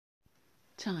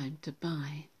time to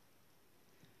buy.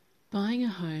 Buying a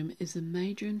home is a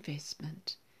major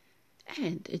investment,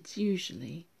 and it's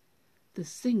usually the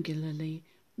singularly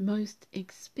most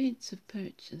expensive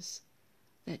purchase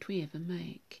that we ever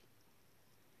make.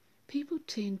 People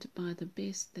tend to buy the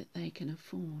best that they can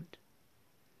afford.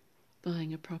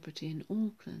 Buying a property in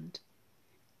Auckland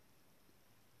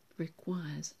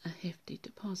requires a hefty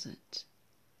deposit.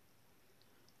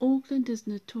 Auckland is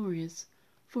notorious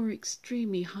for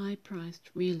extremely high-priced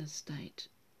real estate,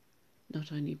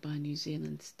 not only by New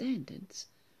Zealand standards,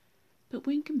 but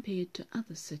when compared to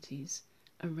other cities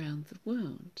around the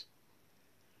world.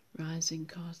 Rising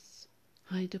costs,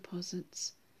 high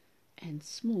deposits, and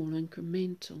small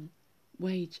incremental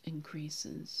wage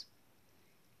increases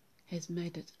has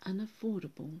made it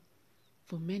unaffordable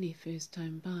for many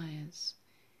first-home buyers,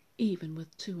 even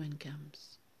with two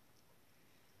incomes.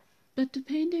 But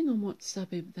depending on what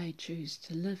suburb they choose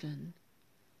to live in,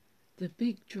 the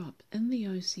big drop in the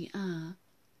OCR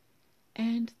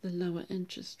and the lower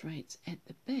interest rates at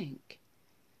the bank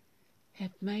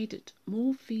have made it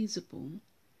more feasible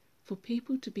for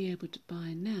people to be able to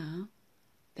buy now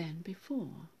than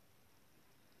before.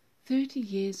 30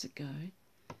 years ago,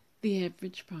 the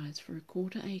average price for a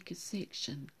quarter-acre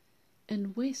section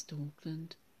in West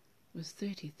Auckland was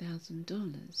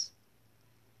 $30,000,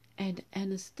 and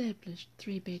an established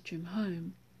three-bedroom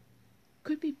home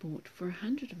could be bought for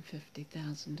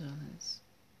 $150,000.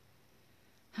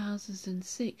 Houses in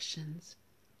sections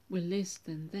were less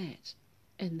than that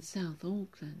in South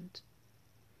Auckland,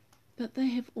 but they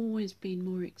have always been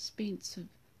more expensive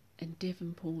in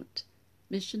Devonport,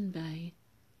 Mission Bay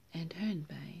and Herne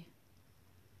Bay.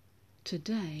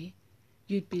 Today,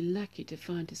 you'd be lucky to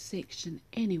find a section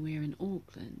anywhere in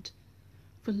Auckland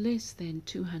for less than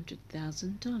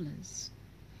 $200,000.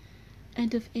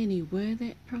 And if any were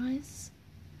that price,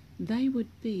 they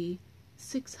would be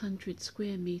 600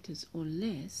 square metres or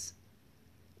less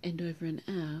and over an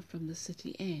hour from the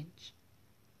city edge.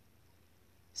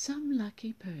 Some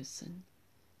lucky person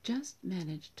just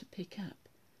managed to pick up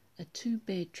a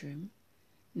two-bedroom,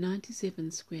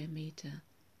 97 square metre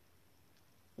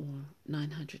or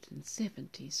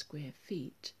 970 square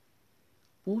feet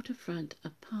waterfront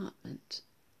apartment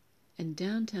in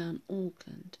downtown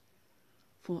Auckland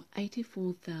for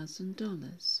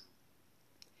 $84,000.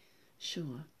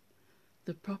 Sure,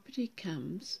 the property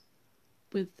comes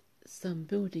with some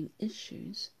building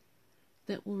issues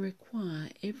that will require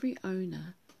every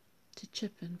owner to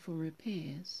chip in for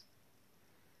repairs,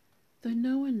 though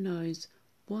no one knows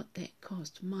what that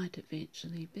cost might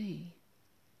eventually be.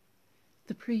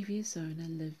 The previous owner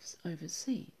lives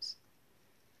overseas.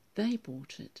 They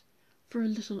bought it for a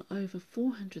little over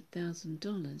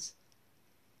 $400,000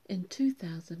 in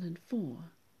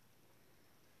 2004.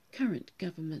 Current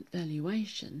government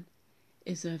valuation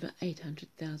is over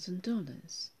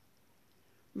 $800,000.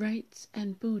 Rates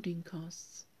and building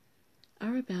costs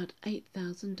are about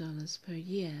 $8,000 per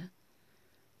year,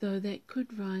 though that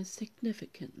could rise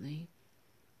significantly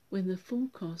when the full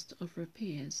cost of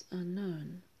repairs are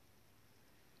known.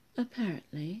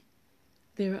 Apparently,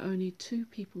 there are only 2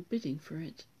 people bidding for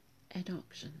it at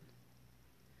auction.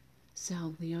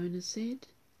 Sell, the owner said,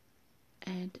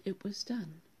 and it was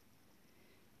done.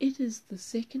 It is the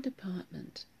second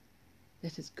apartment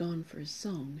that has gone for a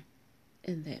song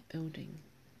in that building.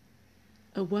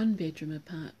 A one-bedroom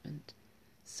apartment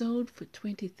sold for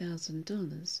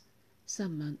 $20,000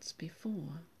 some months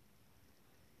before.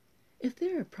 If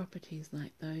there are properties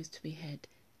like those to be had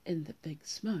in the Big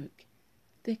Smoke,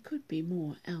 there could be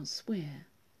more elsewhere,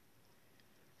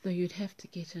 though you'd have to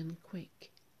get in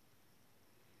quick.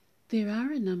 There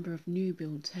are a number of new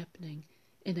builds happening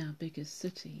in our biggest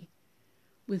city,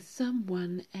 with some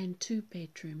 1- and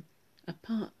 2-bedroom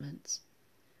apartments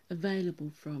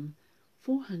available from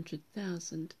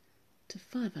 $400,000 to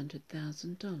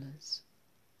 $500,000.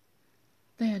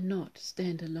 They are not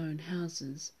standalone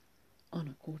houses on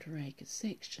a quarter-acre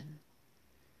section,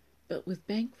 but with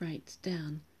bank rates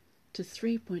down to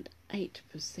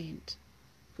 3.8%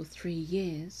 for 3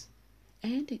 years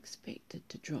and expected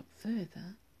to drop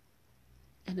further,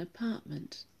 an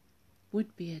apartment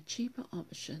would be a cheaper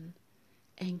option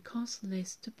and cost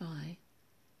less to buy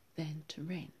than to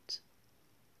rent.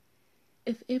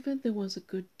 If ever there was a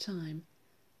good time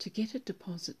to get a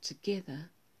deposit together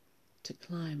to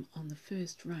climb on the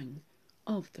first rung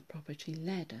of the property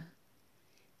ladder,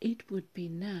 it would be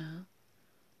now,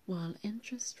 while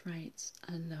interest rates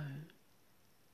are low.